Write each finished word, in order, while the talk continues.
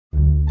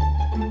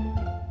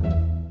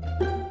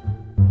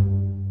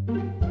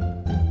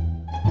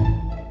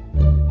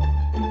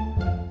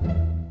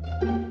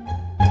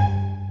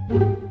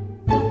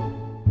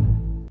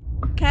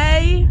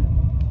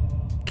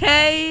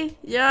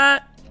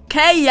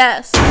Okay,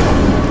 yes.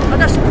 I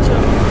got super chill.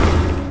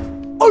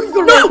 Oh,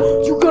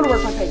 you're gonna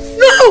work my face.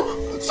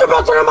 No!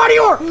 Subaltern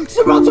Marior!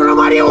 Subaltern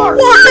Marior!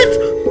 What?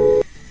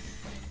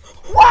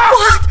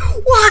 What?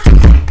 What?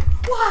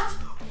 What?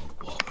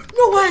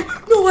 No way!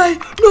 No way!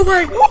 No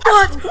way! What?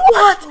 What?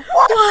 What?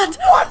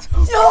 What?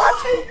 No What?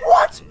 way!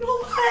 What? No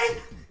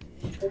way!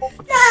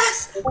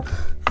 Yes!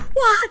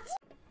 What?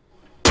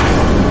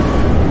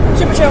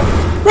 Super chill.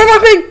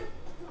 Reviving!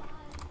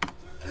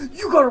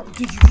 You gotta.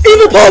 Did you?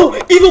 Evil Poe!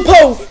 Evil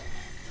Poe!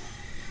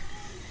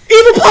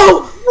 Evil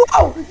Poe!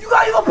 No! You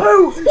got evil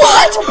poo!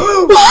 What? Evil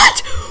poo!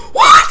 What?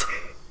 What?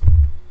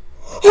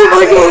 Oh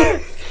my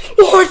god!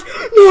 What?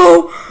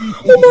 No!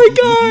 Oh my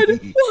god!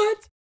 What?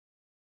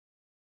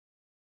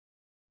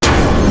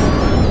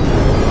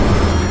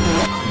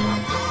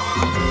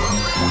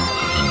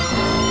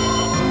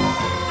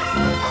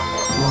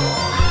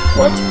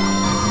 What?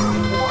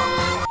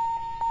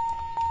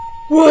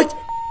 What?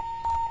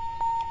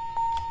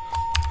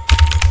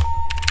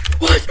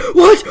 What?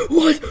 What?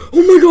 What?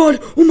 Oh my god!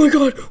 Oh my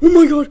god! Oh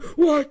my god!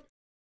 What?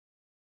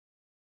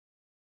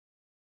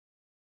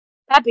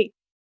 Happy.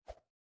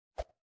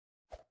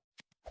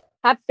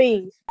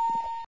 Happy.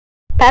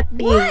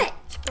 Happy. What?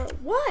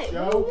 What?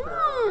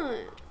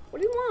 What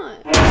do you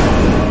want?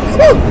 What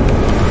do you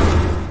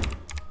want?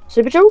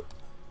 Super Joe?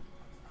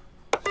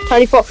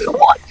 24.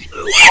 What?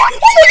 Oh my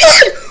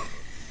god!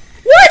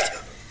 What?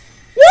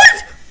 What?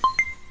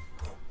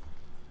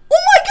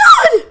 Oh my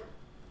god!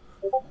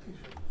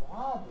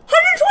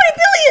 120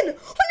 billion!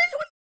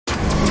 120.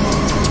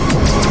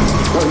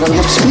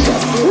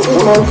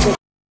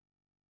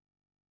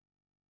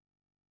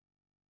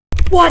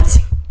 What?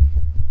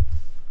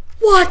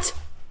 What?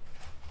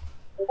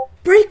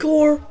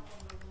 Breakcore?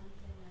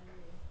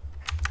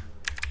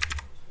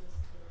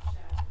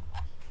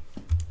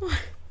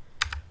 What?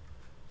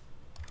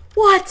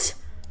 What?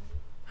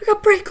 I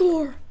got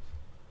breakcore.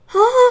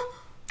 Huh?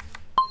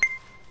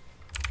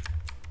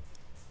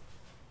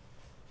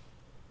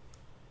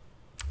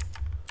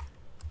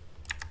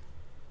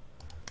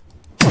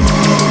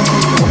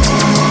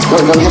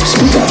 We're gonna have to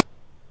speak up.